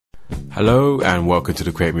Hello and welcome to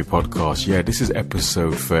the Create Me podcast. Yeah, this is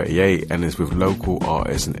episode 38 and it's with local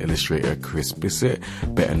artist and illustrator Chris Bissett,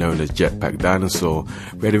 better known as Jetpack Dinosaur.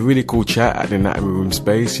 We had a really cool chat at the Anatomy Room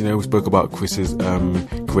space. You know, we spoke about Chris's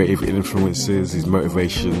creative influences, his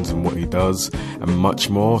motivations and what he does and much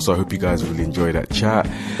more. So I hope you guys really enjoy that chat.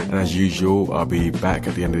 And as usual, I'll be back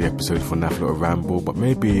at the end of the episode for another little ramble, but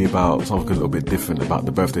maybe about something a little bit different about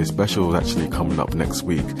the birthday special actually coming up next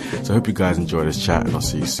week. So I hope you guys enjoy this chat and I'll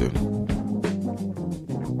see you soon.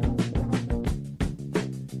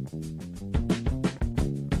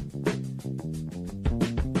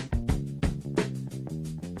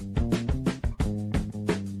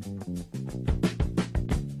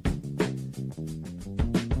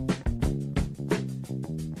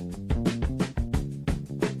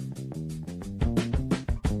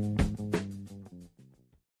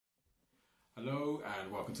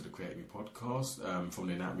 To the Create Me podcast from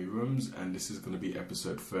the Anatomy Rooms, and this is going to be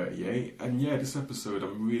episode 38. And yeah, this episode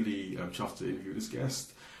I'm really chuffed to interview this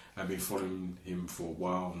guest. I've been following him for a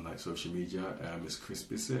while on like social media. It's Chris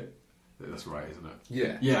Bissett. That's right, isn't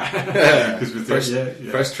it? Yeah.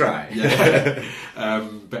 First try. Yeah.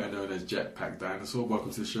 Better known as Jetpack Dinosaur.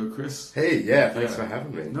 Welcome to the show, Chris. Hey, thanks for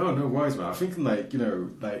having me. No worries, man. I'm thinking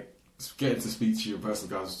getting to speak to you in person,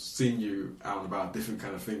 because I've seen you out and about different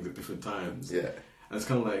kind of things at different times. Yeah. And it's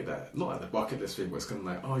kind of like that, not like the bucket list thing, but it's kind of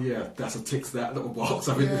like, oh yeah, that's a tick to that little box.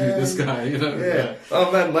 I've interviewed this guy, you know. Yeah. Oh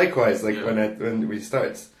man, likewise. When we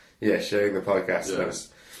started, sharing the podcast, and I was,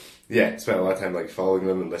 spent a lot of time like following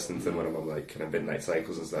them and listening to them when I'm on like kind of midnight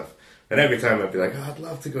cycles and stuff. And every time I'd be like, I'd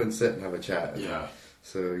love to go and sit and have a chat. Yeah.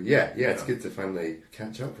 So it's good to finally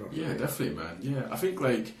catch up properly. Yeah, definitely, man. Yeah, I think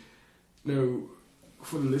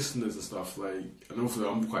for the listeners and stuff, and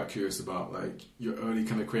also I'm quite curious about your early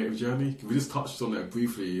kind of creative journey. We just touched on it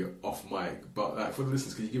briefly off mic, but for the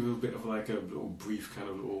listeners, can you give a bit of a little brief kind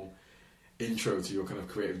of little intro to your kind of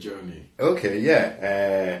creative journey?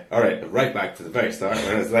 Okay, all right back to the very start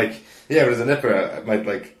when I was when I was a nipper,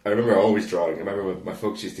 I remember always drawing. I remember my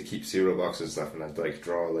folks used to keep cereal boxes and stuff, and I'd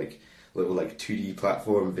draw little 2D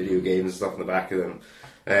platform video games and stuff in the back of them.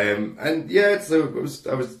 I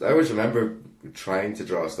always remember trying to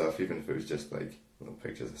draw stuff, even if it was just little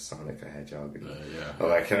pictures of Sonic the Hedgehog and all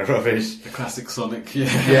that kind of rubbish. The classic Sonic,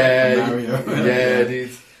 Mario.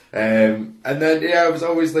 Dude. And then I was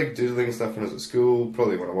always doodling stuff when I was at school,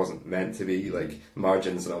 probably when I wasn't meant to be,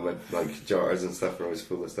 margins and all my jars and stuff were always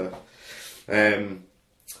full of stuff. And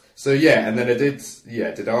then I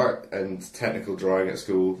did art and technical drawing at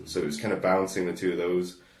school, so it was kind of balancing the two of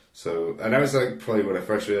those. So, and I was probably when I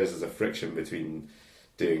first realised there's a friction between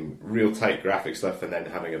doing real tight graphic stuff and then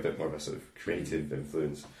having a bit more of a sort of creative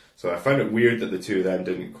influence. So I found it weird that the two of them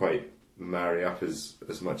didn't quite marry up as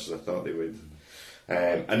much as I thought they would.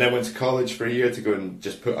 And then went to college for a year to go and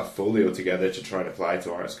just put a folio together to try and apply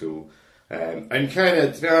to art school. And kind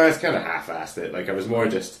of, to be honest, kind of half-assed it.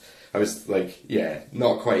 I was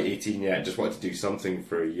not quite 18 yet, just wanted to do something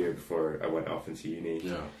for a year before I went off into uni.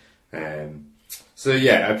 Yeah.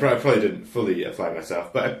 I probably didn't fully apply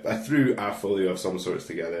myself, but I threw a folio of some sorts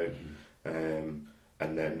together, and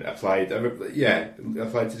then applied to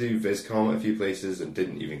do VisCom at a few places and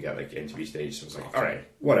didn't even get interview stage. So I was alright,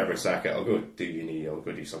 whatever, sack it, I'll go do uni, I'll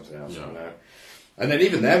go do something else for now. And then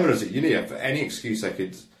even then when I was at uni, for any excuse I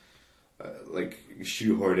could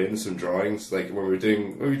shoehorn in some drawings, when we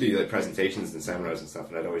do presentations and seminars and stuff,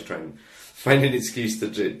 and I'd always try and find an excuse to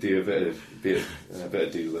do a bit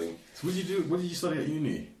of doodling. So what did you study at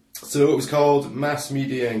uni? So it was called Mass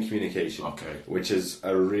Media and Communication, which is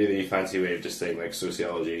a really fancy way of just saying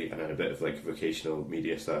sociology and then a bit of vocational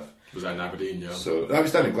media stuff. Was that in Aberdeen? Yeah. So I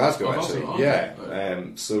was down in Glasgow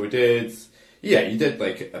actually. So we did you did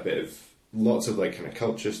a bit of lots of kind of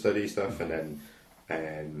culture study stuff, and then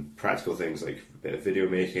practical things like a bit of video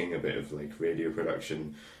making, a bit of radio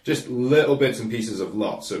production, just little bits and pieces of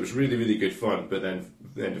lots. So it was really, really good fun. But then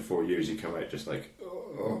at the end of 4 years, you come out just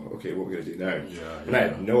okay, what are we going to do now? I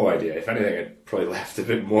had no idea. If anything, I'd probably left a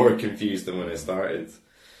bit more confused than when I started.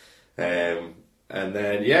 And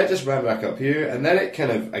then, just ran back up here. And then it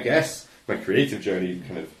kind of, I guess, my creative journey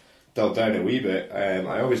kind of dulled down a wee bit.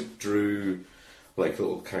 I always drew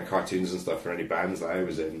little kind of cartoons and stuff for any bands that I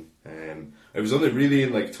was in. It was only really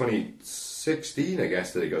in 2016, I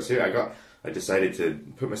guess, that it got serious. I decided to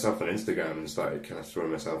put myself on Instagram and started kind of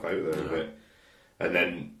throwing myself out there a bit. And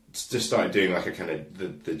then just started doing a kind of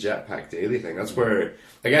the Jetpack Daily thing. That's where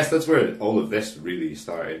all of this really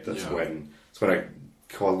started. That's when I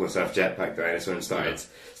called myself Jetpack Dinosaur and started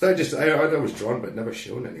just, I'd always drawn but never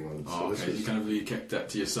shown anyone. Oh, so okay. You kind of really kept that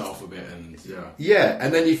to yourself a bit, and yeah,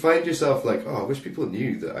 and then you find yourself like, oh, I wish people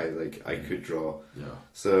knew that I could draw.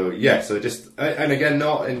 So just and again,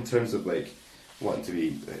 not in terms of like wanting to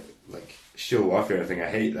be like show off or anything. I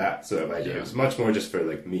hate that sort of idea. It was much more just for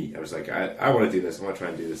like me. I was like, I want to do this. I want to try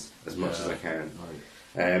and do this as much as I can.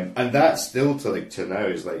 Right. And that still to now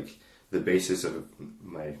is like the basis of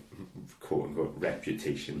my quote unquote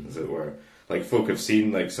reputation, as it were. Like folk have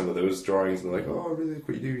seen like some of those drawings and they're like, oh, really? Look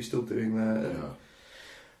what you do. You're still doing that.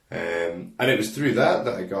 And it was through that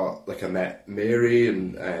I got I met Mary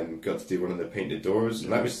and got to do one of the painted doors,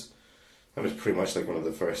 and that was pretty much like one of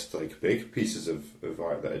the first like big pieces of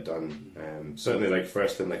art that I'd done. Certainly like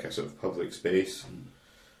first in like a sort of public space.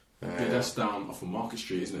 That's down off of Market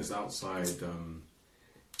Street, isn't it? It's outside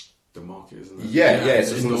the market, isn't it? Yeah.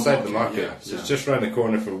 So it's on the side of the market. So it's just around the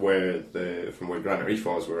corner from where Granite Reef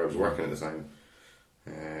was, where I was working at the time.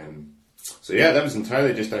 So that was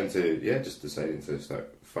entirely just down to just deciding to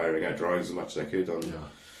start firing out drawings as much as I could on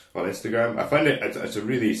Instagram. I find it's a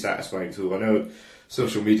really satisfying tool. I know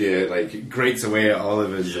social media like grates away at all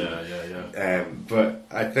of us. But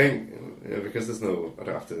I think because I don't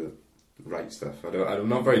have to write stuff. I'm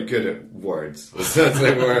not very good at words. That's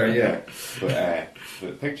like where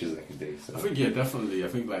but pictures I can do. So. I think definitely. I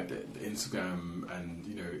think like the Instagram and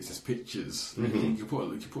it's just pictures. You can put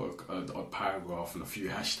a paragraph and a few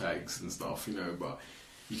hashtags and stuff. But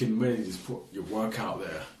you can really just put your work out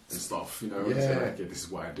there and stuff. And say like, this is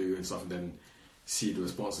what I do and stuff, and then see the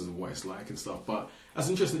responses and what it's like and stuff. But that's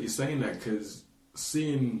interesting that you're saying that, because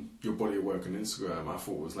seeing your body of work on Instagram, I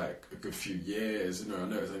thought was like a good few years. I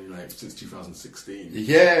know it's only like since 2016.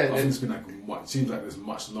 Yeah, I think it's been like it seems like there's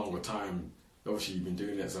much longer time. Obviously, you've been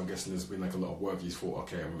doing it, so I'm guessing there's been like a lot of work. You thought,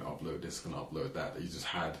 okay, I'm going to upload this, going to upload that you just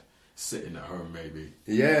had sitting at home, maybe.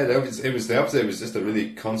 Yeah, it was the opposite. It was just a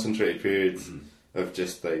really concentrated period of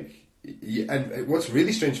just like. And what's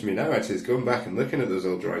really strange for me now actually is going back and looking at those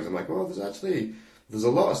old drawings. I'm like, well, there's a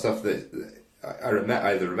lot of stuff that I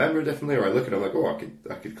either remember differently, or I look at it, I'm like, oh,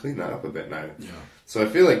 I could clean that up a bit now. Yeah. So I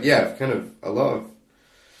feel like I've kind of a lot of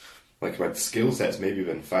like my skill sets maybe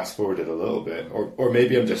been fast forwarded a little bit, or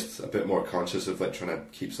maybe I'm just a bit more conscious of like trying to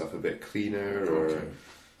keep stuff a bit cleaner, or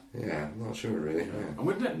I'm not sure really. Yeah. And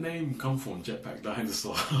where did that name come from, Jetpack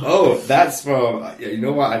Dinosaur? Oh, that's from you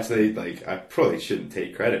know what? Actually, like I probably shouldn't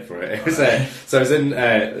take credit for it. It was so I was in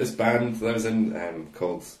this band that I was in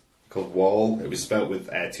called Wall. It was spelt with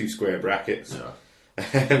 2 square brackets. Yeah.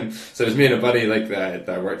 So it was me and a buddy like that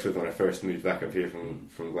I worked with when I first moved back up here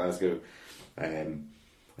from Glasgow. I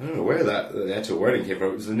don't know where the actual wording came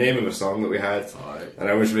from. It was the name of a song that we had, and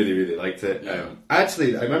I always really, really liked it. Yeah.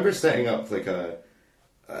 Actually, I remember setting up like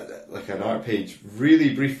an art page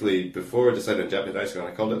really briefly before I decided on Jetpack Dinosaur,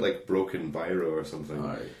 and I called it like Broken Biro or something.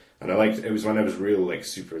 And I liked it was when I was real like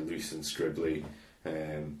super loose and scribbly.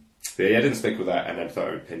 But I didn't stick with that, and I thought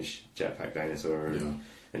I would pinch Jetpack Dinosaur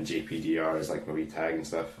and JPDR as like my wee tag and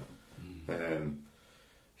stuff.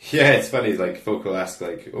 It's funny, like folk will ask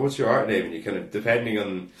like, oh, what's your art name? And you kind of, depending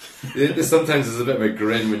on, sometimes there's a bit of a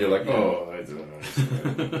grin when you're like, oh, I don't know.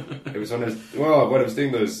 It was when I was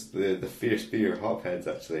doing the Fierce Beer hopheads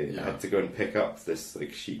actually, I had to go and pick up this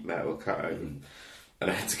like sheet metal cutout, and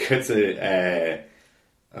I had to go to,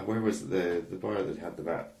 where was the bar that had the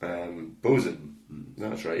mat? Bosun.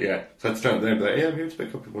 That's right, yeah. So I had to try and there and be like, I'm here to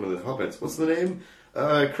pick up one of the hopheads. What's the name?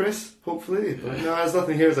 Chris, hopefully. Like, no, there's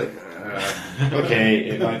nothing here. It's like, okay,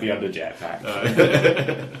 it might be under Jetpack.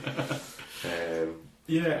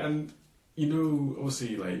 And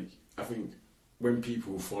obviously, like I think when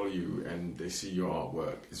people follow you and they see your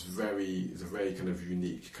artwork, it's a very kind of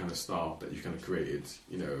unique kind of style that you kind of created.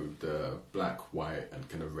 The black, white, and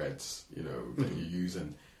kind of reds. That you use.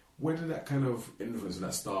 And where did that kind of influence and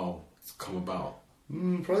that style come about?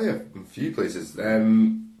 Probably a few places.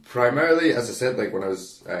 Primarily, as I said, like when I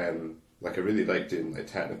was like I really liked doing like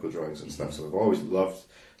technical drawings and stuff. So I've always loved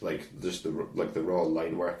like just the raw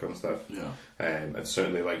line work on stuff. Yeah. And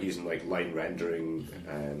certainly like using like line rendering.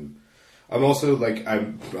 I'm also like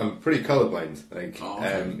I'm pretty colorblind. Like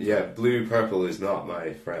blue purple is not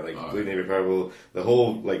my friend. Like blue, navy, purple, the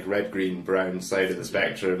whole like red, green, brown side of the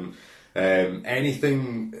spectrum.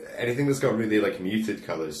 Anything that's got really like muted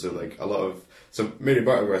colours. So like a lot of Mary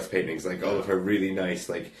Butterworth paintings, like all of her really nice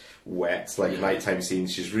like wet like nighttime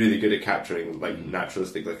scenes. She's really good at capturing like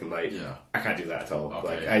naturalistic looking light. Yeah. I can't do that at all.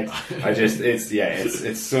 Okay. Like I just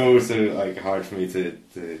it's so like hard for me to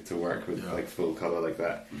work with like full colour like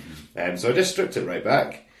that. So I just stripped it right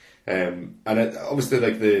back. Obviously,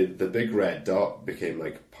 like the big red dot became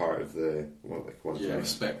like part of the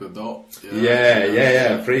respect the dot.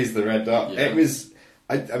 Yeah. Praise the red dot. Yeah. It was.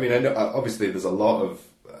 I mean, I know. Obviously, there's a lot of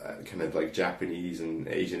kind of like Japanese and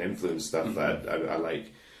Asian influence stuff that I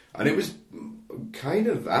like, and it was kind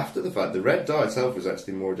of after the fact. The red dot itself was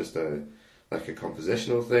actually more just a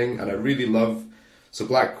compositional thing, and I really love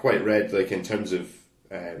black, white, red. Like in terms of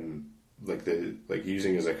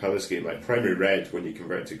using as a color scheme, like primary red when you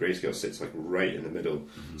convert it to grayscale sits like right in the middle.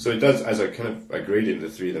 So it does as a kind of a gradient. The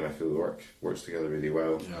three of them I feel works together really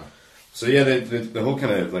well. Yeah. So yeah, the whole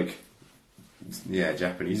kind of like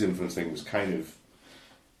Japanese influence thing was kind of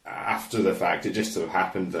after the fact. It just so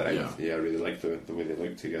happened that I really liked the way they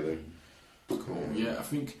looked together. Cool. Yeah, I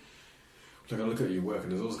think. Like I look at your work,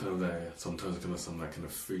 and there's also kind of sometimes some like kind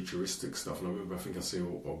of futuristic stuff. And I remember, I think I see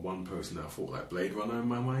one person that I thought like Blade Runner in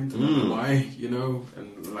my mind. I don't know why,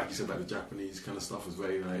 And like you said, like the Japanese kind of stuff was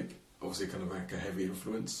very like obviously kind of like a heavy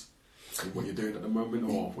influence in what you're doing at the moment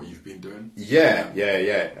or what you've been doing. Yeah.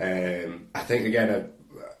 I think again,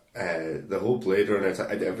 the whole Blade Runner.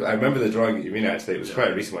 I remember the drawing that you mean actually. It was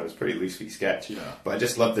quite a recent one. It was a pretty loosely sketch. Yeah. But I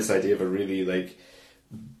just love this idea of a really like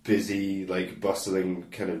busy, like bustling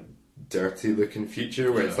kind of dirty looking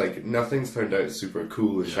future where it's like nothing's turned out super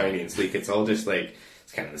cool and shiny and sleek. It's all just like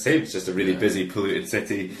it's kind of the same. It's just a really busy, polluted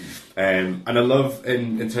city. And I love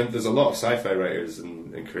in terms. There's a lot of sci-fi writers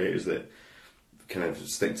and creators that kind of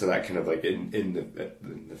stick to that kind of like in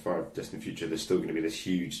the far distant future. There's still going to be this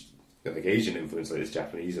huge like Asian influence, like this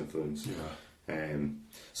Japanese influence.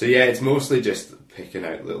 So it's mostly just picking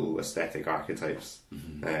out little aesthetic archetypes.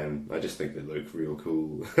 I just think they look real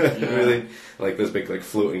cool. Really, like those big like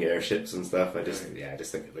floating airships and stuff. I just think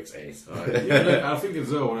it looks ace. I think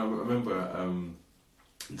as well. When I remember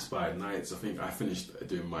Inspired Nights, I think I finished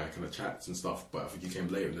doing my kind of chats and stuff, but I think you came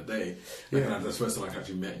later in the day. That's the first time I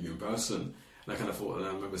actually met you in person, and I kind of thought, and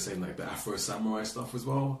I remember saying like the Afro Samurai stuff as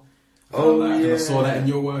well. I saw that in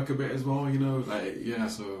your work a bit as well,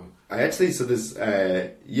 so...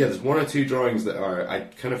 there's one or two drawings that are,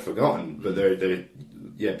 I'd kind of forgotten, but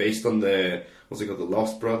they're based on the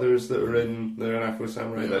Lost Brothers that are in Afro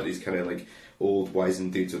Samurai, that these kind of like old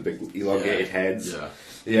wizened dudes with big elongated heads. I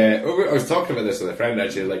was talking about this with a friend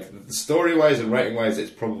actually, like story-wise and writing-wise,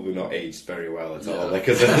 it's probably not aged very well at all, like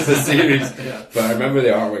as a series. But I remember the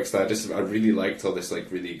artworks that I really liked all this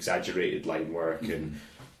like really exaggerated line work and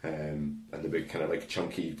the big kind of like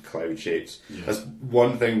chunky cloud shapes. That's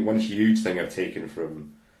one huge thing I've taken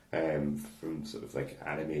from sort of like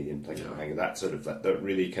anime and like that sort of that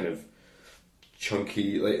really kind of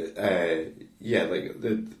chunky like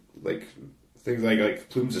things like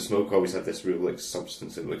plumes of smoke always have this real like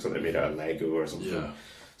substance. It looks like they're made out of Lego or something.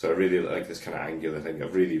 So I really like this kind of angular thing. I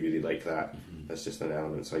really like that. That's just an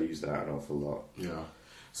element, so I use that an awful lot.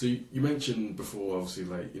 So you mentioned before, obviously,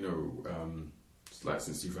 like like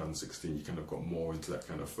since 2016, you kind of got more into that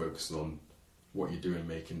kind of focus on what you're doing,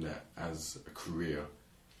 making that as a career.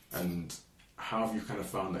 And how have you kind of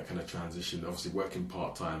found that kind of transition? Obviously working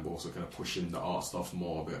part-time, but also kind of pushing the art stuff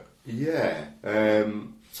more a bit. I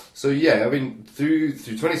mean, through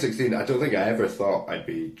 2016, I don't think I ever thought I'd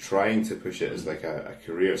be trying to push it as like a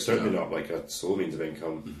career, certainly not like a sole means of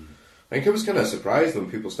income. I think I was kind of surprised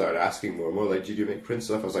when people started asking more and more, like, do you make print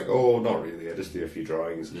stuff? I was like, oh, not really, I just do a few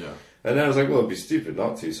drawings. And then I was like, well, it'd be stupid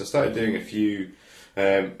not to. So I started doing a few,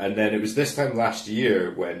 and then it was this time last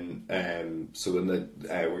year when the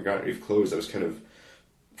Garnet Reef closed, I was kind of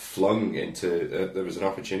flung into, there was an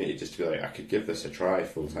opportunity just to be like, I could give this a try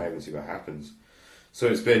full time and see what happens. So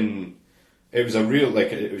it was a real,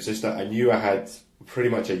 like, it was just that I knew I had pretty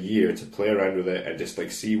much a year to play around with it and just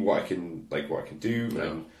like see what I can do.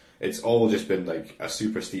 And it's all just been like a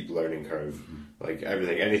super steep learning curve. Like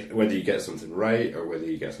everything, whether you get something right or whether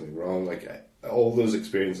you get something wrong, like all those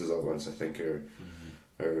experiences at once, I think are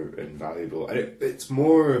invaluable. And it's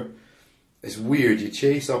weird. You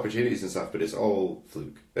chase opportunities and stuff, but it's all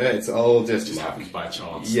fluke. It's all just happens by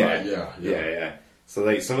chance. Yeah. So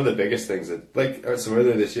like some of the biggest things that so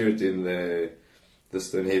earlier this year doing the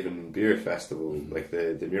Stonehaven Beer Festival, like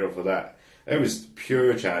the mural for that. It was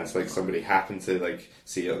pure chance, like somebody happened to like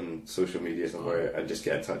see it on social media somewhere and just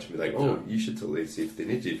get in touch and be like, oh, you should totally see if they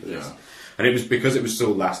need you for this. And it was because it was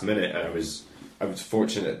so last minute, and I was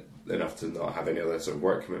fortunate enough to not have any other sort of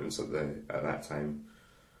work commitments at that time.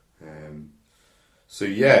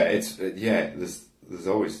 There's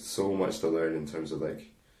always so much to learn in terms of like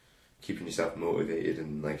keeping yourself motivated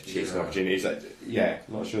and like chasing opportunities. I'm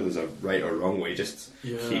not sure there's a right or wrong way, just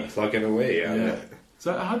keep plugging away.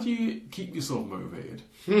 So how do you keep yourself motivated?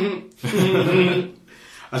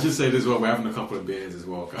 I should say this as well, we're having a couple of beers as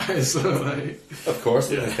well, guys. So, like, of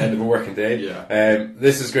course, at the end of a working day. Yeah.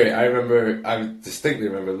 This is great. I distinctly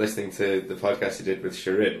remember listening to the podcast you did with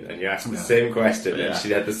Shirin, and you asked the same question, and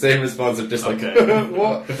she had the same response of just like,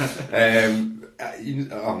 what?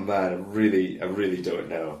 Oh man, I really don't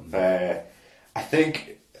know. I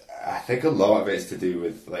think a lot of it is to do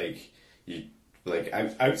with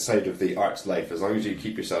outside of the arts life. As long as you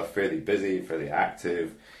keep yourself fairly busy, fairly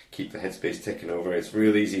active, keep the headspace ticking over, it's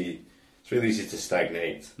real easy to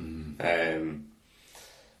stagnate.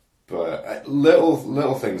 But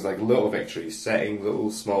little things like little victories, setting little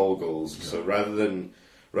small goals. Yeah. So rather than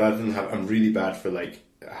I'm really bad for like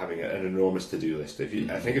having an enormous to-do list. I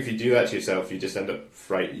think if you do that to yourself, you just end up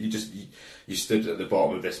frightened. You stood at the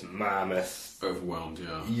bottom of this mammoth, overwhelmed.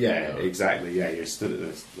 Yeah, exactly. Yeah, you're stood at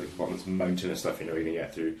this like bottom of this mountain of stuff you're not going to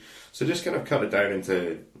get through. So just kind of cut it down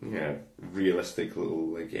into realistic little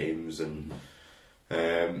like aims and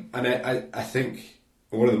I think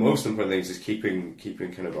one of the most important things is keeping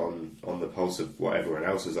kind of on the pulse of what everyone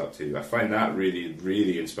else is up to. I find that really,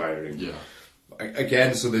 really inspiring. Yeah.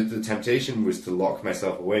 Again, so the temptation was to lock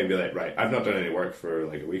myself away and be like, right, I've not done any work for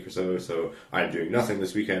like a week or so I'm doing nothing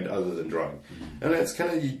this weekend other than drawing. And it's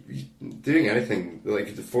kind of you doing anything,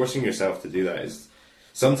 like forcing yourself to do that is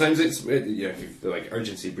sometimes like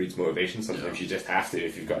urgency breeds motivation. Sometimes you just have to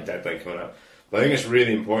if you've got a deadline coming up. But I think it's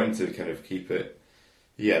really important to kind of keep it,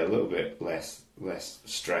 a little bit less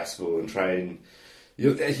stressful and try and.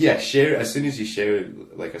 Share as soon as you share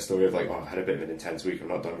like a story of like, oh, I've had a bit of an intense week, I've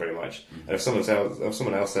not done very much. And if someone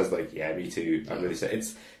else says like, yeah, me too, I'm really sad.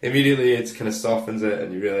 It's immediately kind of softens it,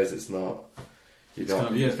 and you realise it's not. It's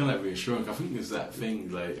kind of like reassuring. I think there's that thing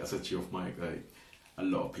like I said to you off mic, like a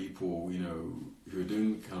lot of people, who are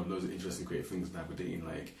doing kind of loads of interesting, creative things navigating.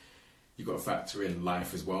 Like you got to factor in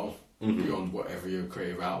life as well beyond whatever your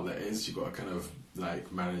creative outlet is. You got to kind of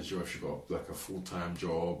like manage if you've got like a full-time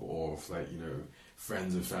job or if, like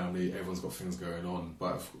friends and family, everyone's got things going on,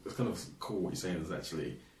 but it's kind of cool what you're saying is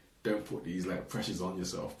actually don't put these like pressures on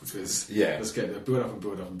yourself because let's get there, build up and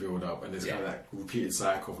build up and build up, and there's kind of that repeated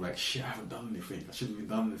cycle of like, shit, I haven't done anything, I shouldn't have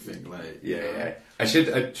done anything. Like I should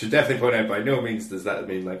definitely point out, by no means does that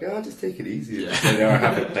mean like, just take it easy. Or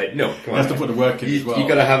have it like, no, come on. You have to put the work in as well. You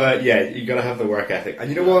gotta have the work ethic, and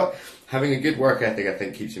you know what? Having a good work ethic, I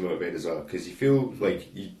think, keeps you motivated as well, because you feel like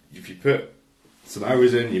if you put some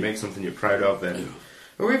hours in, you make something you're proud of, then,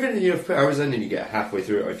 or even if put hours in and you get halfway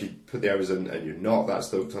through it, or if you put the hours in and you're not that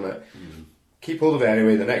stoked on it, keep hold of it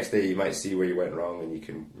anyway. The next day you might see where you went wrong and you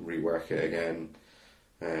can rework it again.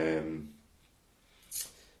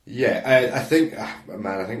 I think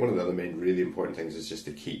one of the other main really important things is just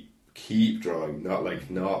to keep drawing, not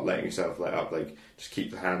letting yourself let up, like just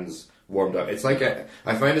keep the hands warmed up. It's like I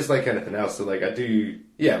find it's like anything else. So like I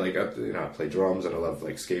play drums and I love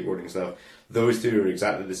like skateboarding and stuff. Those two are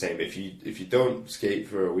exactly the same. If you don't skate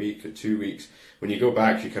for a week or 2 weeks, when you go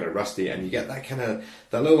back you're kind of rusty and you get that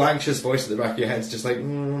little anxious voice at the back of your head. It's just like,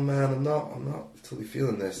 man, I'm not totally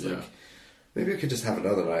feeling this. Like maybe I could just have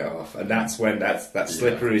another night off. And that's when that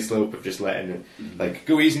slippery slope of just letting like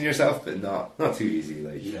go easy on yourself, but not too easy.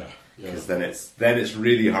 Like because then it's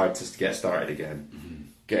really hard to get started again.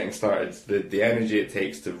 Getting started, the energy it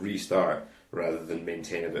takes to restart rather than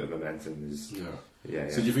maintain a bit of momentum is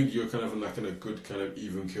So do you think you're kind of like in a good kind of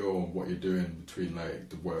even keel on what you're doing between like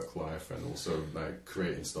the work life and also like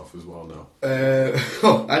creating stuff as well now?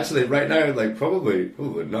 Actually right now like probably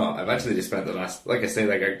not. I've actually just spent the last, like I say,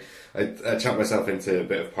 like I chucked myself into a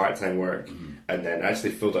bit of part-time work and then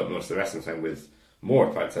actually filled up most of the rest of the time with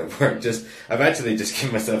more part-time work. I've actually just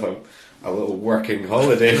given myself a little working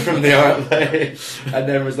holiday from the art life, and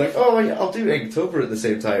then was like, I'll do Inktober at the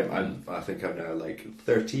same time. I think I'm now like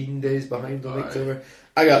 13 days behind on Inktober.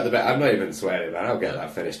 I got the bit. I'm not even sweating, man. I'll get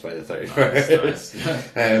that finished by the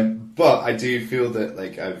 31st. Nice. But I do feel that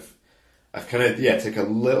like I've kind of took a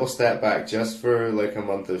little step back just for like a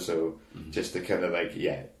month or so, just to kind of like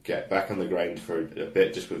get back on the grind for a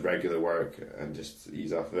bit, just with regular work and just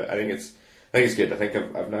ease off of it. I think it's good. I think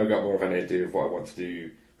I've now got more of an idea of what I want to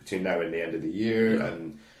do between now and the end of the year,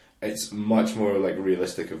 and it's much more like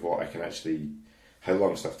realistic of what I can actually, how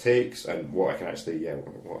long stuff takes, and what I can actually,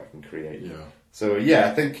 what I can create. So I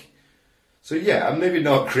think, I'm maybe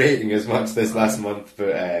not creating as much this last month,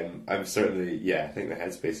 but I'm certainly, I think the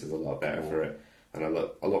headspace is a lot better for it, and a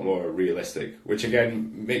lot more realistic, which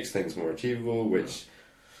again makes things more achievable, which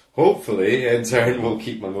hopefully in turn will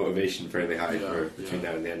keep my motivation fairly high for between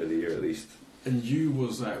now and the end of the year at least. And you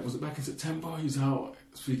was it back in September? You was out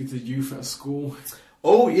speaking to youth at school.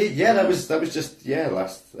 Oh that was just just the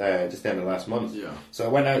end of last month. So I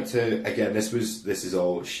went out to, again, this is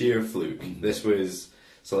all sheer fluke. This was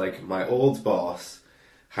So like my old boss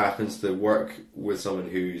happens to work with someone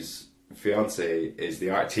whose fiance is the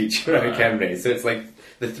art teacher at Kemnay, so it's like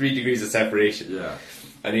the 3 degrees of separation. Yeah.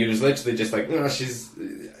 And he was literally just like, no, she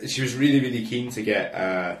was really, really keen to get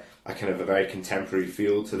a kind of a very contemporary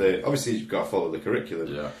feel to the. Obviously, you've got to follow the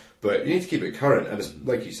curriculum, Yeah. but you need to keep it current. And it's,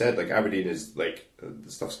 like you said, like Aberdeen is like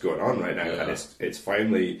the stuff's going on right now, Yeah. and it's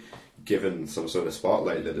finally given some sort of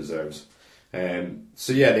spotlight that it deserves.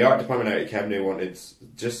 So yeah, the art department out at Kemnay wanted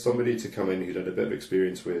just somebody to come in who'd had a bit of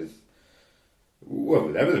experience with. Well,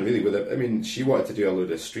 with everything really. With it, I mean, she wanted to do a load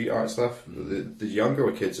of street art stuff. The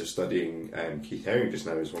younger kids are studying Keith Haring just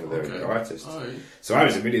now as one of their artists. Oh, yeah. So I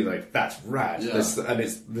was immediately like, "That's rad!" Yeah.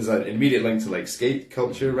 There's an immediate link to like skate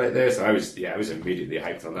culture right there. So I was immediately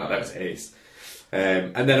hyped on that. That was ace.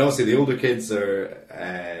 And then obviously the older kids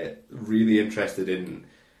are really interested in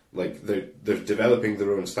like they're developing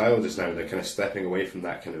their own style just now. They're kind of stepping away from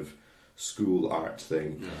that kind of school art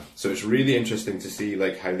thing. Yeah. So it's really interesting to see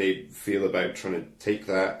like how they feel about trying to take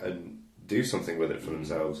that and do something with it for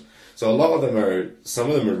themselves. So a lot of them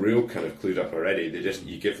some of them are real kind of clued up already.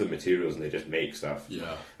 You give them materials and they just make stuff.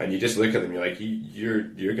 Yeah. And you just look at them, you're like,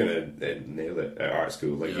 you're gonna nail it at art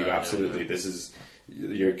school. Like you absolutely, this is.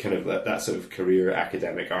 You're kind of that sort of career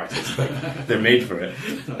academic artist. Like they're made for it.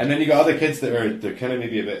 And then you got other kids they're kind of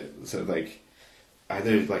maybe a bit sort of like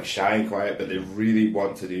either like shy and quiet, but they really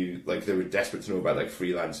want to do like they were desperate to know about like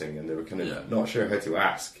freelancing, and they were kind of not sure how to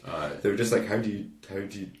ask. They were just like, how do you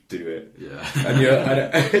do it? Yeah. And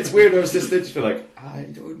it's weird. I was just literally like, I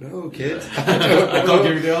don't know, kid. I can't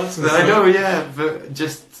give you the answer. I know, yeah, but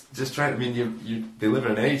just trying. I mean, they live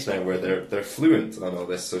in an age now where they're fluent on all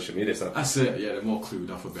this social media stuff. That's it. Yeah, they're more clued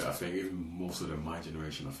up a bit. I think even more so than my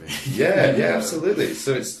generation. I think. Yeah, absolutely.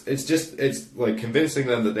 So it's like convincing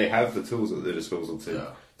them that they have the tools at their disposal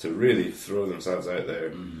to really throw themselves out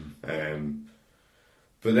there.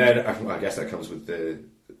 But then I guess that comes with the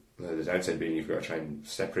downside being you've got to try and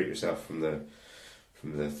separate yourself from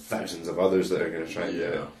the thousands of others that are going to try and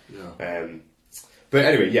do it. But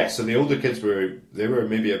anyway, yeah. So the older kids were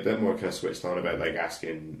maybe a bit more kind of switched on about like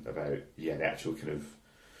asking about the actual kind of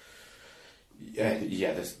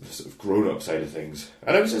the sort of grown up side of things.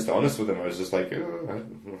 And I was just honest with them. I was just like,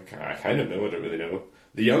 I kind of know. I don't really know.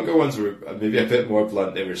 The younger ones were maybe a bit more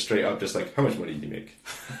blunt. They were straight up just like, how much money do you make?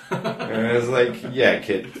 And I was like, yeah,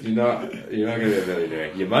 kid, you're not going to be a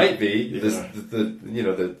millionaire. You might be. Yeah. There's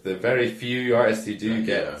the very few artists who do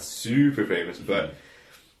get super famous, but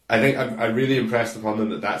I think I really impressed upon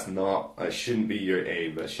them that shouldn't be your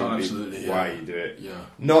aim. That shouldn't be why you do it. Yeah.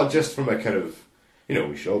 Not just from a kind of,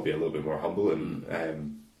 we should all be a little bit more humble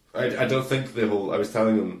and I don't think I was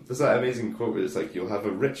telling them, there's that amazing quote where it's like, you'll have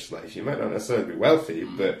a rich life. You might not necessarily be wealthy,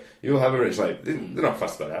 but you'll have a rich life. They're not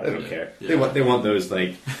fussed about that. They don't care. Yeah. They want those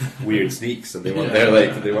like weird sneaks, and they want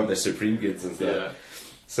their Supreme goods and stuff. Yeah.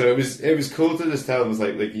 So it was cool to just tell them, it was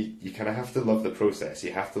like you kind of have to love the process.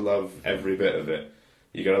 You have to love every bit of it.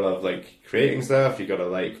 You gotta love like creating stuff. You gotta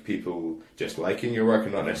like people just liking your work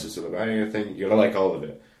and not necessarily buying anything. You gotta like all of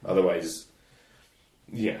it. Otherwise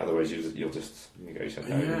you'll just go yourself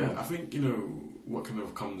down. Yeah, I think what kind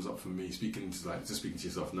of comes up for me speaking to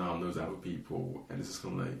yourself now and those other people, and it's just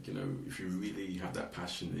kind of like if you really have that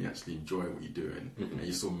passion and you actually enjoy what you're doing, and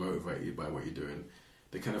you're so motivated by what you're doing,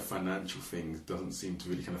 the kind of financial things doesn't seem to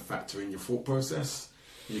really kind of factor in your thought process.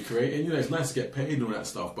 You're creating, it's nice to get paid and all that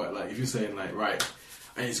stuff, but like if you're saying like, right,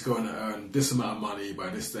 and it's going to earn this amount of money by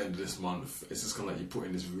this end of this month, it's just kind of like you're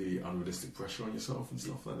putting this really unrealistic pressure on yourself and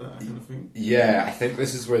stuff like that kind of thing. Yeah, I think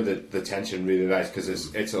this is where the tension really lies, because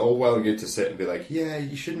it's all well and good to sit and be like, yeah,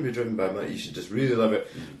 you shouldn't be driven by money, you should just really love it.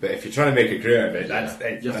 But if you're trying to make a career out of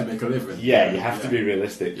it, you have to make a living. Yeah, you have to be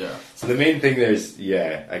realistic. Yeah. So the main thing there is,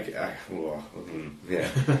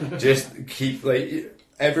 just keep like.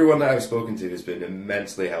 Everyone that I've spoken to has been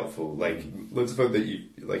immensely helpful. Like loads of folk that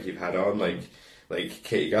you've had on, like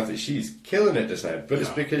Katie Guthrie, she's killing it just now, but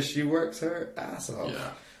it's because she works her ass off.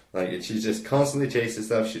 Yeah. Like she's just constantly chasing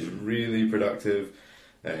stuff. She's really productive.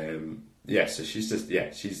 So she's just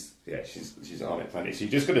she's on it plenty. So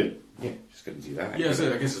you just gotta do that. Yeah,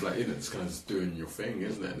 so I guess it's like it's kind of just doing your thing,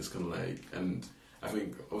 isn't it? And it's kind of like, and I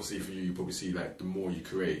think obviously for you probably see like the more you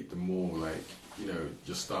create, the more like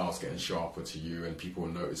your style's getting sharper to you, and people are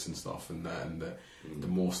noticing stuff and that, and the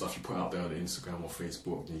more stuff you put out there on Instagram or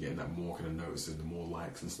Facebook, and you're getting that more kind of notices, the more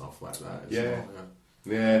likes and stuff like that.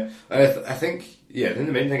 Yeah. I think the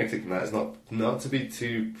main thing I take from that is not to be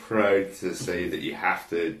too proud to say that you have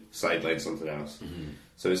to sideline something else. Mm-hmm.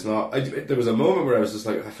 So it's not. There was a moment where I was just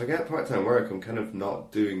like, if I get part-time work, I'm kind of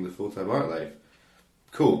not doing the full-time art life.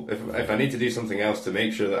 cool. If I need to do something else to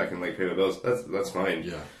make sure that I can like pay my bills, that's fine.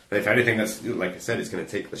 Yeah. But if anything, that's like I said, it's going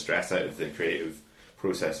to take the stress out of the creative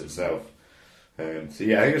process itself. So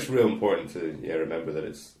yeah, I think it's real important to remember that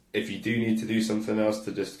it's, if you do need to do something else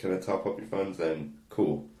to just kind of top up your funds, then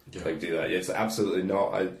cool, like do that. It's absolutely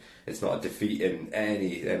not it's not a defeat in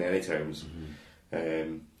any terms.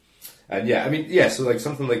 And yeah, I mean, yeah, so like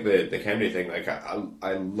something like the Kennedy thing, like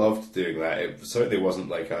I loved doing that. It certainly wasn't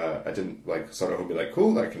like I didn't like sort of home be like,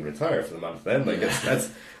 cool, I can retire for the month then. Like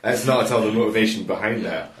that's not at all the motivation behind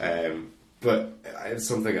that. But it's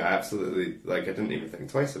something I absolutely like. I didn't even think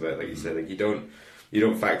twice about. Like you said, like you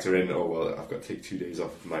don't factor in. Oh well, I've got to take 2 days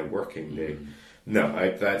off of my working day. No,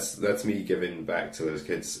 that's me giving back to those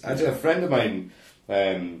kids. Actually, a friend of mine,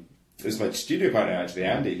 is my studio partner actually,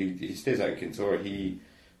 Andy, who he stays out in Kintore.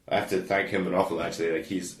 I have to thank him an awful lot, actually. Like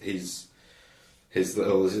his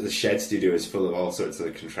the shed studio is full of all sorts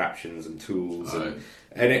of contraptions and tools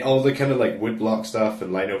and all the kind of like woodblock stuff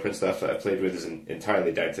and lino print stuff that I played with is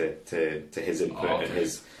entirely down to his input and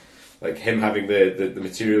his like him having the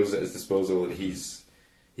materials at his disposal, and he's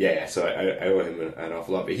so I owe him an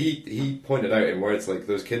awful lot. But he pointed out in words like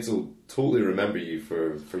those kids will totally remember you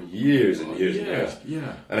for years and years and years.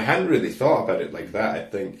 Yeah. And I hadn't really thought about it like that. I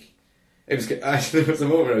think it was actually there was a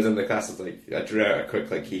moment where I was in the class. I was like, I drew out a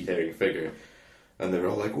quick like Keith Haring figure. And they were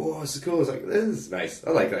all like, "Whoa, this is cool!" I was like, "This is nice.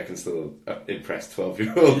 I like that. I can still impress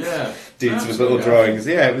 12-year-old dudes with little drawings."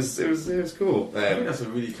 Yeah, it was cool. I think that's a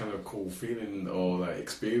really kind of cool feeling or like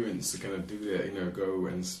experience to kind of do that. You know, go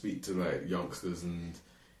and speak to like youngsters and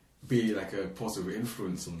be like a positive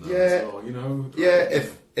influence on them. Yeah, as well, you know. Yeah,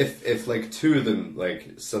 if like two of them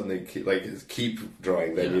like suddenly keep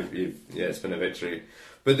drawing, then you've it's been a victory.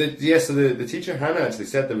 But so the teacher Hannah actually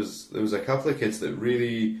said there was a couple of kids that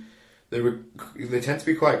really. They tend to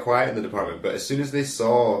be quite quiet in the department, but as soon as they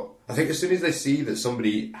see that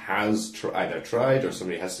somebody has either tried or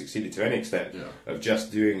somebody has succeeded to any extent of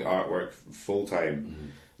just doing artwork full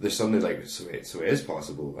time, they're suddenly like, so it is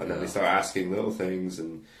possible, and then they start asking little things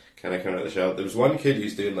and kind of coming out of the shell. There was one kid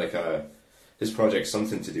who's doing like his project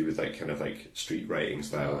something to do with like kind of like street writing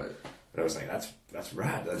style, and I was like, that's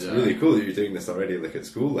rad, that's really cool that you're doing this already like at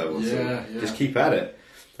school level. So just keep at it.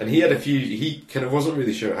 And he had he kind of wasn't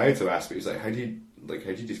really sure how to ask, but he was like, how do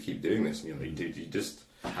you just keep doing this? And you're like, dude, you just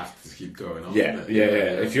have to keep going on. Yeah.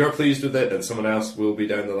 If you're pleased with it, then someone else will be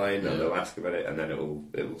down the line and they'll ask about it, and then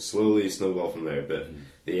it'll slowly snowball from there. But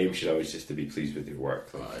the aim should always just to be pleased with your work.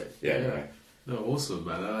 Right. Yeah. No, awesome,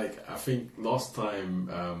 man. I think last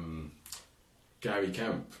time Gary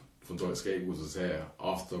Kemp from Dork Skateboards was here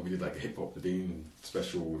after we did like a Hip Hop the Dean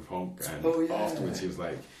special with Honk, and afterwards he was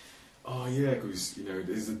like, oh yeah, because you know,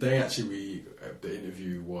 there's the day actually the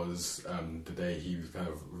interview was the day he kind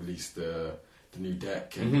of released the new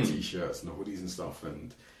deck and the t-shirts and the hoodies and stuff,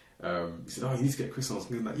 and he said, oh, you need to get Chris on. I was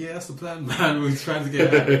like, yeah, that's the plan, man. We're trying to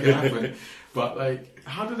get it happen. But like,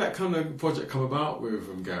 how did that kind of project come about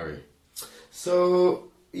with Gary?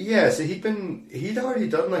 So he'd already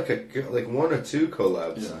done like one or two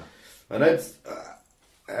collabs, and I'd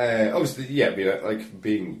obviously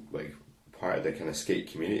being like part of the kind of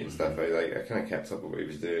skate community and stuff. I kind of kept up with what he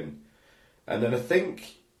was doing, and then I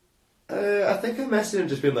think I messaged him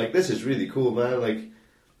just being like, "This is really cool, man. Like,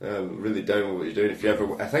 really down with what you're doing. If you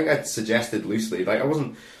ever, I think I suggested loosely. Like, I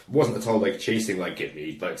wasn't at all like chasing like, give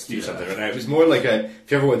me, let's do something right now. It was more like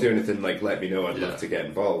if you ever want to do anything, like let me know. I'd love to get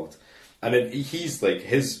involved." And then he's like,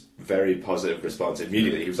 his very positive response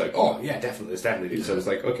immediately. He was like, "Oh yeah, definitely, let's definitely do." So I was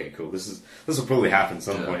like, "Okay, cool. This will probably happen at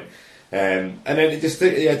some point." And then it just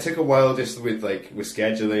took a while just with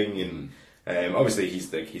scheduling, and obviously he's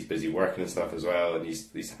busy working and stuff as well, and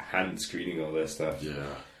he's hand screening all this stuff.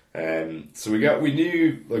 So we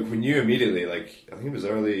knew immediately, like I think it was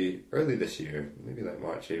early this year, maybe like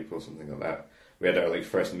March, April, something like that. We had our like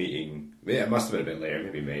first meeting. Yeah, it must have been a bit later,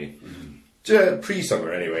 maybe May,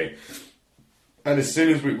 pre-summer anyway. And as soon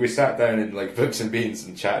as we sat down in like Books and Beans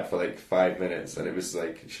and chatted for like 5 minutes, and it was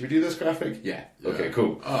like, should we do this graphic? Yeah. Okay,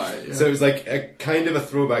 cool. So it was like a kind of a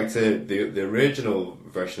throwback to the original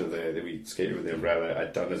version of the We Skated with the Umbrella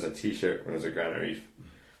I'd done as a t-shirt when I was at Granite Reef.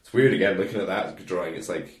 It's weird again looking at that drawing. It's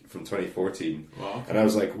like from 2014, and I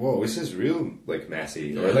was like, whoa, this is real like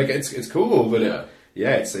messy, or like it's cool, but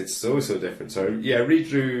it's so different. So I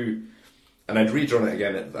redrew. And I'd redrawn it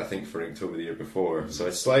again, I think, for Inktober the year before. So I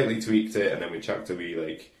slightly tweaked it, and then we chucked a wee,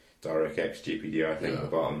 like, Dark X GPDR thing at the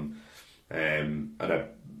bottom. And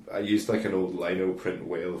I used, like, an old lino print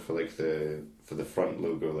whale for, like, for the front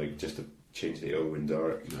logo, like, just to change the O in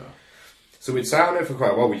dark. So we'd sat on it for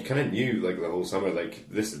quite a while. We kind of knew, like, the whole summer, like,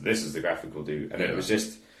 this is the graphic we'll do. And it was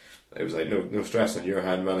just... it was like no stress on your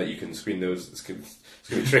hand, man. That you can screen those. It's gonna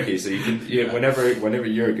be tricky. So you can whenever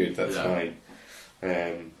you're good, that's fine.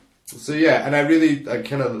 So yeah, and I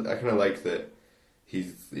kind of like that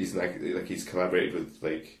he's like he's collaborated with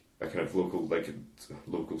like a kind of local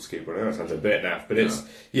skateboard. I know it sounds a bit naff, but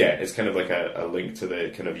it's kind of like a link to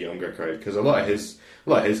the kind of younger crowd, because a lot of his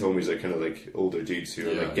homies are kind of like older dudes who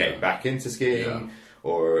are like getting back into skating,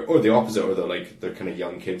 or the opposite, or they're kind of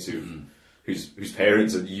young kids whose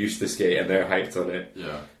parents are used to skate and they're hyped on it.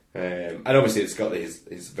 And obviously it's got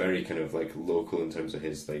his very kind of like local in terms of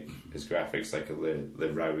his like his graphics, like the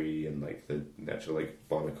Rowie and like the actual like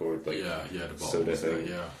Bonaccord like the soda thing.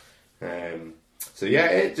 So yeah,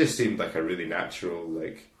 it just seemed like a really natural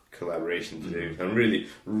like collaboration to do. I'm really,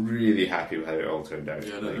 really happy with how it all turned out.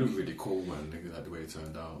 Yeah, that looked really cool, man. Look at that, the way it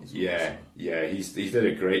turned out. He did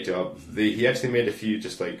a great job. He actually made a few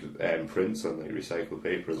just like prints on like recycled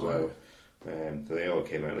paper as well. They all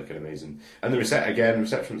came out looking amazing, and the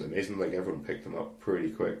reception was amazing. Like everyone picked them up pretty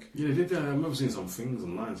quick. Yeah, they did. I remember seeing some things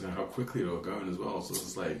online saying how quickly they were going as well. So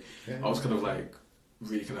it's like I was kind of like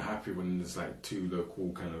really kind of happy when there's like two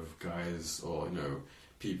local kind of guys, or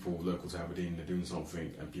people local to Aberdeen, they're doing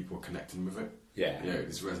something and people are connecting with it.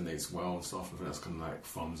 This resonates well and stuff. I think that's kind of like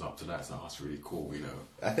thumbs up to that. So that's really cool.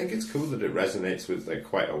 I think it's cool that it resonates with like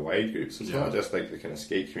quite a wide group. So it's not just like the kind of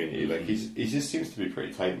skate community. Like he just seems to be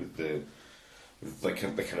pretty tight with the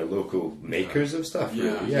kind of local makers of stuff.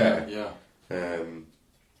 So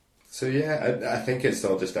I think it's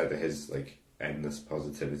all just out of his like endless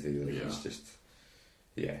positivity. Like he's just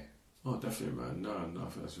Oh, definitely, man. No, I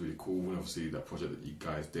think that's really cool. And obviously that project that you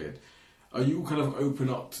guys did. Are you kind of open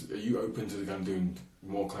to kind of doing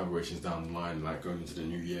more collaborations down the line, like going into the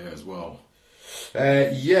new year as well? So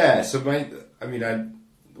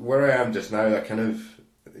where I am just now, I kind of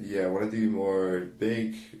I want to do more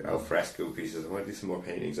big alfresco pieces. I want to do some more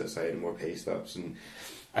paintings outside and more paste ups, and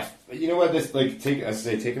taking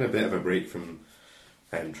a bit of a break from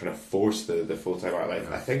trying to force the full-time art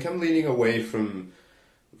life. I think I'm leaning away from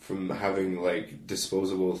having like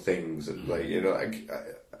disposable things, like I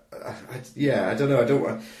don't know. I don't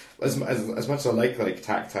want as much as I like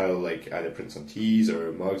tactile, like either prints on tees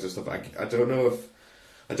or mugs or stuff. I don't know if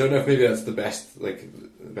maybe that's the best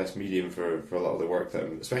medium for a lot of the work that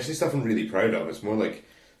especially stuff I'm really proud of. It's more like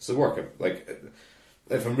it's the work of, like,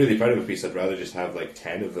 if I'm really proud of a piece, I'd rather just have like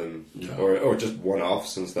 10 of them or just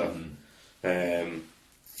one-offs and stuff.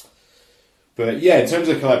 But yeah, in terms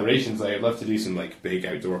of collaborations, like, I'd love to do some like big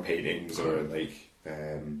outdoor paintings or like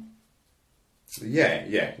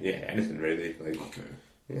anything really. Like,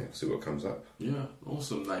 see what comes up. Yeah,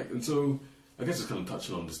 awesome. Like, and so I guess it's kind of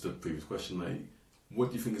touching on just the previous question. Like,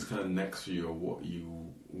 what do you think is kind of next for you, or what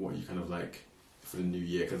you kind of like for the new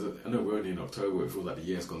year? Because I know we're only in October. It feels like the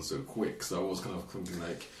year's gone so quick. So I was kind of thinking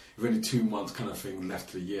like, if only 2 months kind of thing left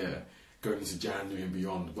to the year, going into January and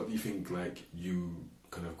beyond. What do you think like you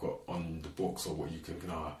kind of got on the books, or what you can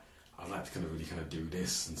I'd like to kind of really kind of do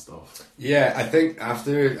this and stuff. Yeah, I think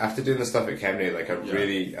after doing the stuff at Kemnay, like I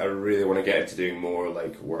really want to get into doing more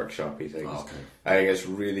like workshop-y things. Oh, okay. I think it's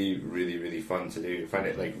really, really, really fun to do. I find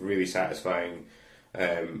it like really satisfying.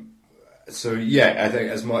 So yeah, I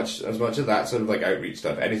think as much of that sort of like outreach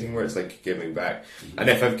stuff, anything where it's like giving back, and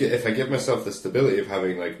if I give myself the stability of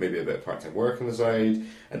having like maybe a bit of part-time work on the side,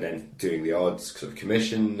 and then doing the odd sort of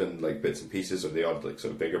commission and like bits and pieces, or the odd like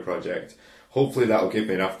sort of bigger project, hopefully that'll give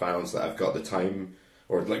me enough balance that I've got the time,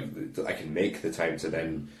 or like I can make the time to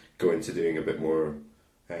then go into doing a bit more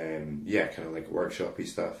kind of like workshop-y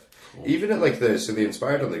stuff. Cool. Even at like the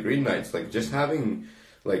Inspired on the Green Nights, like just having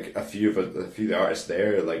like a few of the artists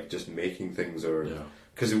there, like just making things, or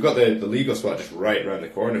because we've got the legal spot just right around the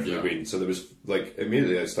corner from the Green, so there was like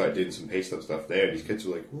immediately I started doing some paste up stuff there, and these kids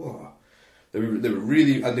were like, whoa, they were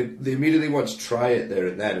really, and they immediately want to try it there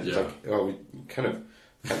and then. It's like, oh, we kind of,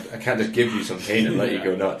 I can't just give you some paint and let you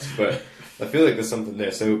go nuts, but I feel like there's something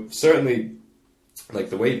there. So certainly, like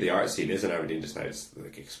the way the art scene is in Aberdeen just now, it's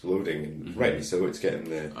like exploding, and rightly so. It's getting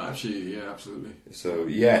the absolutely. So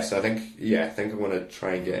so I think I want to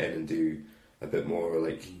try and get in and do a bit more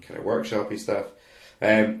like kind of workshopy stuff.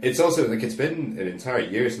 It's also like it's been an entire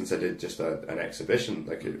year since I did just an exhibition.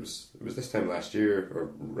 Like it was this time last year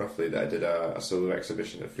or roughly that I did a solo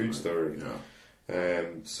exhibition at Food Store.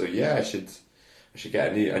 So I should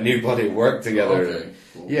get a new body of work together. Okay,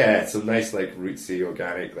 cool. Yeah, some nice like rootsy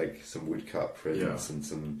organic, like some woodcut prints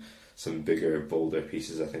and some bigger, bolder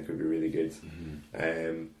pieces. I think would be really good.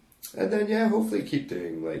 And then hopefully keep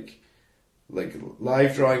doing like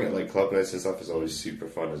live drawing at like club nights and stuff is always super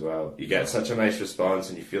fun as well. You get such a nice response,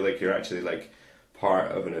 and you feel like you're actually like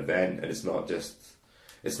part of an event, and it's not just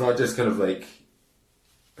kind of like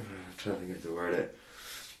trying to think of how to word it.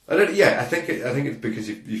 I think it's because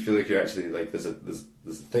you feel like you're actually like there's a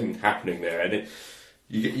thing happening there, and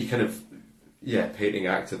you kind of painting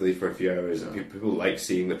actively for a few hours, and people like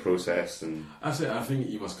seeing the process. And I think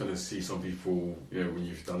you must kind of see some people, when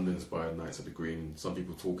you've done the Inspired Nights at the Green, some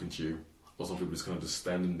people talking to you, or some people just kind of just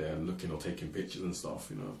standing there and looking or taking pictures and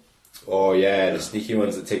stuff. Oh yeah, the sneaky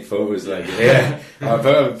ones that take photos. Like I have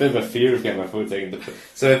a bit of a fear of getting my phone taken.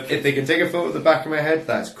 So if they can take a photo of the back of my head,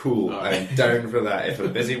 that's cool. I'm down for that. If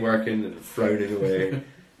I'm busy working and frowning away,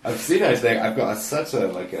 I've seen actually. I've got such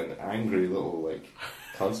an angry little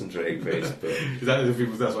concentrating face. But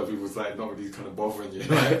that's why people's like not really kind of bothering you.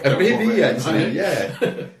 Maybe actually, yeah.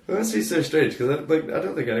 It must be so strange because I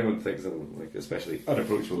don't think anyone thinks I'm especially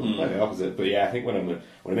unapproachable. Quite the opposite. But yeah, I think when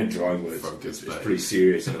I'm in drawing mode, it's pretty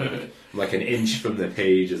serious. And I'm like an inch from the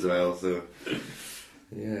page as well. So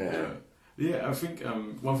yeah. I think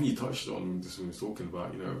one thing you touched on just when we were talking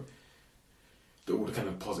about all the kind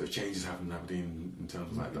of positive changes happening in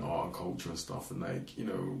terms of the art and culture and stuff, and and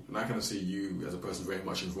I kind of see you as a person very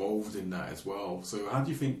much involved in that as well. So how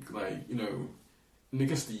do you think and I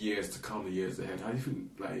guess the years to come, the years ahead, how do you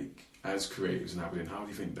think as creatives in Aberdeen, how do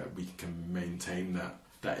you think that we can maintain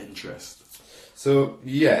that interest? So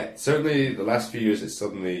yeah, certainly the last few years it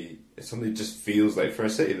suddenly just feels like for a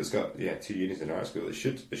city that's got 2 unis in art school, it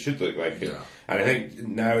should look like it. And I think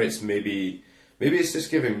now it's maybe it's just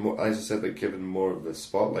giving more, as I said, giving more of the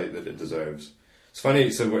spotlight that it deserves. It's funny.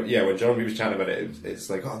 So when John was chatting about it, it's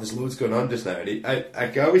like, oh, there's loads going on just now, and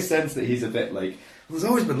I always sense that he's a bit like, well, there's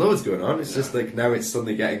always been loads going on. It's just now it's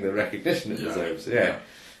suddenly getting the recognition it deserves. Yeah.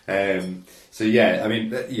 So yeah, I mean,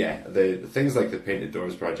 the things like the Painted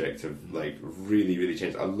Doors project have really, really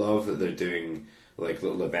changed. I love that they're doing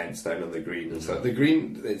little events down on the Green and stuff. The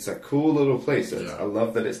Green, it's a cool little place. I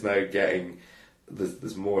love that it's now getting.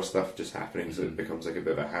 There's more stuff just happening, so it becomes a bit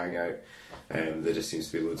of a hangout. There just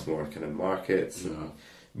seems to be loads more kind of markets,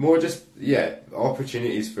 more just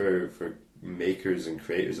opportunities for makers and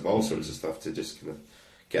creators of all sorts of stuff to just kind of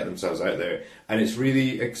get themselves out there, and it's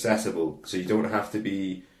really accessible. So you don't have to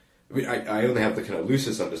be. I mean, I only have the kind of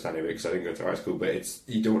loosest understanding of it because I didn't go to art school, but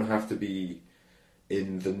you don't have to be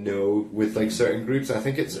in the know with certain groups. I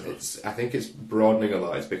think it's broadening a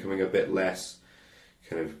lot. It's becoming a bit less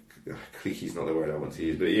kind of. Cliquey is not the word I want to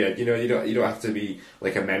use, but you don't have to be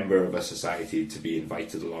a member of a society to be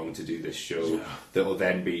invited along to do this show. That will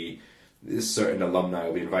then be certain alumni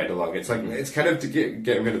will be invited along. It's it's kind of to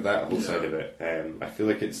get rid of that whole side of it. I feel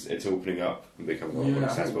like it's opening up and becoming a lot more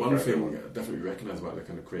accessible. One thing I definitely recognise about the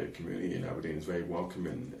kind of creative community in Aberdeen is very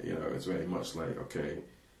welcoming. It's very much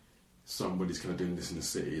somebody's kind of doing this in the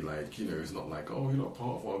city, it's not oh, you're not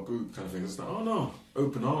part of our group kind of thing. It's oh no,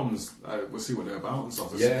 open arms, we'll see what they're about and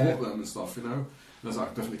stuff, support them and stuff, and that's I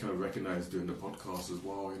definitely kind of recognise doing the podcast as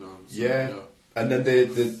well, So, and then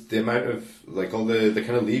the amount of all the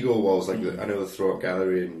kind of legal walls, I know the Throw Up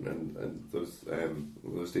Gallery and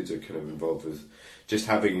those dudes are kind of involved with just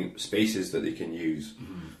having spaces that they can use,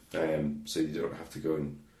 so you don't have to go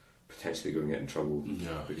and potentially go and get in trouble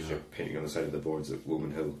because you're painting on the side of the boards at Woman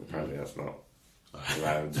Hill. Apparently that's not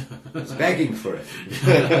allowed. It's begging for it.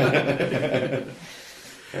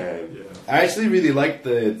 I actually really like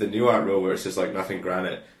the new art row where it's just nothing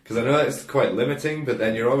granite, because I know it's quite limiting, but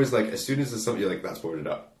then you're always as soon as there's something you're that's boarded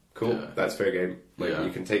up. Cool, that's fair game. You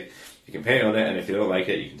can paint on it, and if you don't like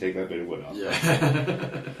it, you can take that bit of wood off.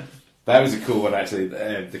 That was a cool one, actually.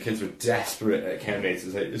 The kids were desperate at Chemmates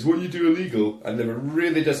to say, is what you do illegal? And they were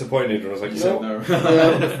really disappointed when I was like, no.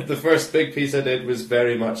 The first big piece I did was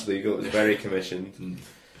very much legal. It was very commissioned.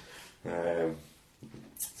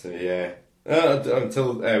 So yeah.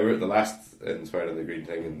 Until we were at the last Inspired on the Green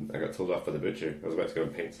thing, and I got told off by the butcher. I was about to go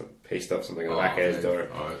and paste up something on the back of his door.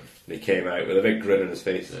 And he came out with a big grin on his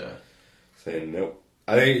face, saying, nope.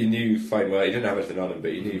 I think he knew fine well. He didn't have anything on him,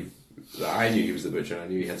 but he knew... I knew he was the butcher, and I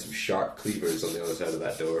knew he had some sharp cleavers on the other side of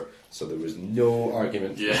that door, so there was no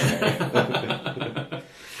argument. But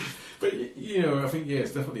I think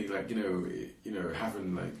it's definitely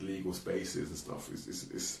having legal spaces and stuff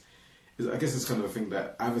is I guess it's kind of a thing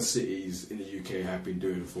that other cities in the UK have been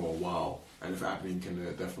doing for a while, and if Aberdeen can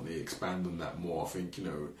definitely expand on that more, I think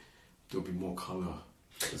there'll be more colour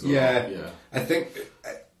as well. Yeah. I think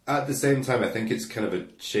at the same time, I think it's kind of a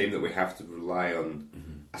shame that we have to rely on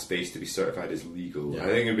a space to be certified as legal. I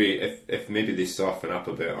think it'd be if maybe they soften up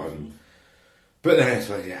a bit on, but then it's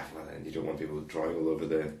then you don't want people drawing all over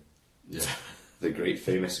the great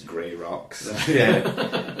famous grey rocks.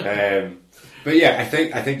 But I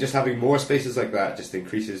think just having more spaces like that just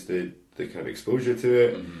increases the kind of exposure to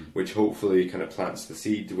it, which hopefully kind of plants the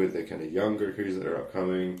seed with the kind of younger crews that are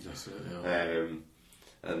upcoming. That's it,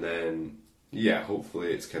 and then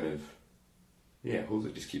hopefully it's kind of hopefully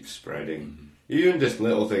it just keeps spreading. Even just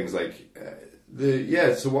little things like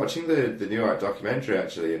so watching the New Art documentary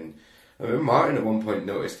actually, and I mean Martin at one point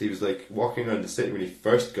noticed he was like walking around the city when he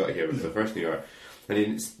first got here with the first New Art. And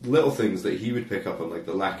it's little things that he would pick up on, like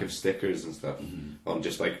the lack of stickers and stuff, on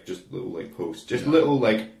just little like posts, just little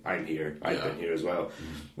like I'm here, I've been here as well,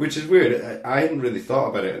 which is weird. I hadn't really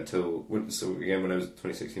thought about it until when I was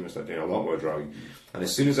 2016, I started doing a lot more drawing, and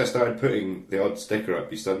as soon as I started putting the odd sticker up,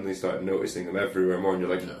 you suddenly start noticing them everywhere more, and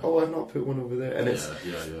you're like, oh, I've not put one over there, and it's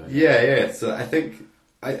So I think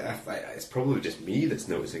it's probably just me that's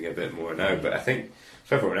noticing it a bit more now, but I think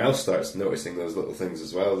if everyone else starts noticing those little things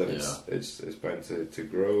as well, then it's bound to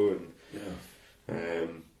grow,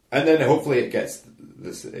 and then hopefully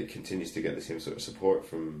it continues to get the same sort of support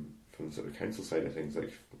from the sort of council side of things.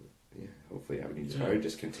 Like, hopefully Aberdeen Inspired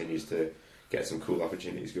just continues to get some cool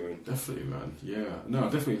opportunities going. Definitely, man. Yeah, no, I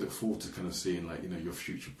definitely look forward to kind of seeing your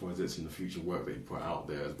future projects and the future work that you put out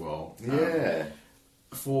there as well.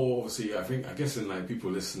 For obviously, I guess in like people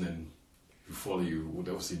listening who follow you would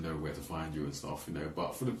obviously know where to find you and stuff,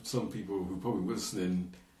 but for some people who probably were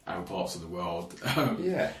listening other parts of the world,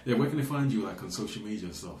 where can they find you, like on social media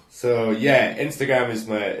and stuff? So Instagram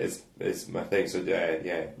is my thing. So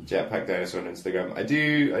Jetpack Dinosaur on Instagram. I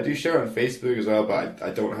do share on Facebook as well, but I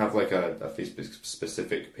don't have like a Facebook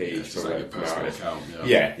specific page for like a personal account.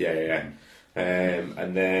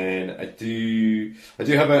 And then I do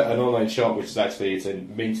have an online shop, which is actually it's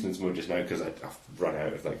in maintenance mode just now because I've run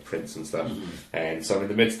out of like prints and stuff, and so I'm in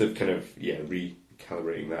the midst of kind of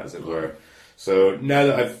recalibrating that, as it were. So now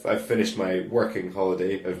that I've finished my working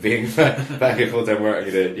holiday of being back in full time work,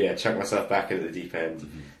 I'm gonna chuck myself back into the deep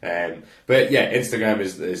end. But Instagram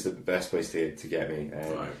is the best place to get me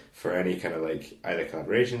for any kind of like either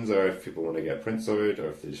collaborations or if people want to get print sorted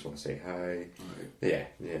or if they just want to say hi.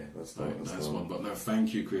 That's nice one. But no,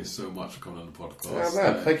 thank you, Chris, so much for coming on the podcast. Oh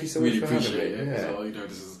man, thank you so much for having me. It. So,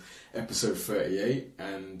 this is episode 38,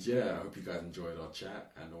 and I hope you guys enjoyed our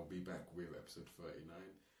chat, and I'll be back with episode 39.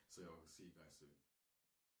 So I'll see you guys soon.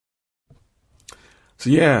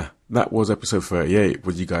 So that was episode 38.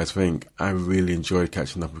 What do you guys think? I really enjoyed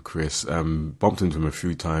catching up with Chris. Bumped into him a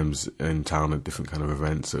few times in town at different kind of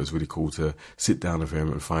events, so it was really cool to sit down with him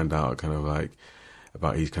and find out kind of like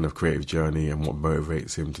about his kind of creative journey and what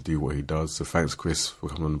motivates him to do what he does. So thanks, Chris, for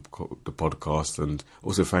coming on the podcast, and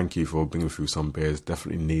also thank you for bringing through some beers.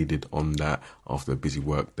 Definitely needed on that after a busy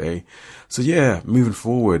work day. So moving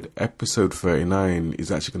forward, episode 39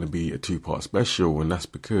 is actually going to be a 2-part special, and that's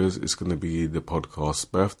because it's going to be the podcast's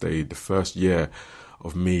birthday, the first year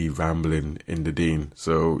of me rambling in the Dean.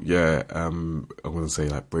 So I'm going to say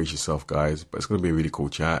like brace yourself, guys, but it's going to be a really cool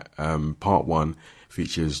chat. Part 1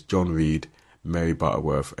 features John Reed, Mary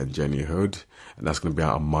Butterworth and Jenny Hood, and that's going to be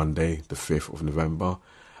out on Monday, the 5th of November.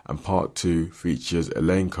 And part 2 features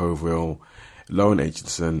Elaine Coverill, Lauren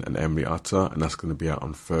Aitchison and Emily Utter, and that's going to be out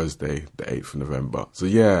on Thursday, the 8th of November. So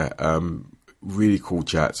really cool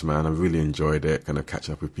chats, man. I really enjoyed it, kind of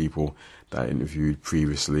catching up with people that I interviewed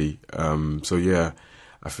previously.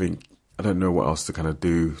 I think I don't know what else to kind of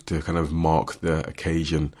do to kind of mark the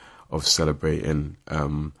occasion of celebrating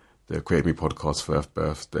the Create Me podcast's first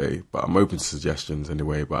birthday, but I'm open to suggestions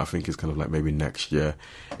anyway. But I think it's kind of like maybe next year,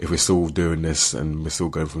 if we're still doing this and we're still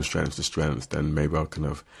going from strength to strength, then maybe I'll kind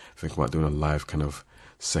of think about doing a live kind of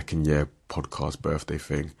second year podcast birthday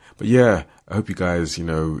thing. But I hope you guys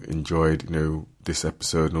enjoyed this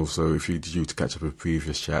episode, and also if you due to catch up with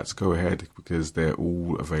previous chats, go ahead, because they're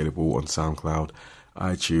all available on SoundCloud,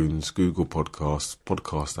 iTunes, Google Podcasts,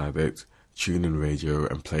 Podcast Addict, TuneIn Radio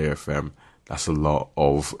and Player FM. That's a lot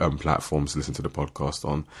of platforms to listen to the podcast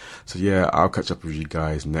on. So I'll catch up with you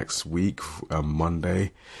guys next week,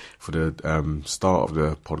 Monday, for the start of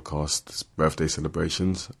the podcast's birthday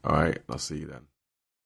celebrations. All right, I'll see you then.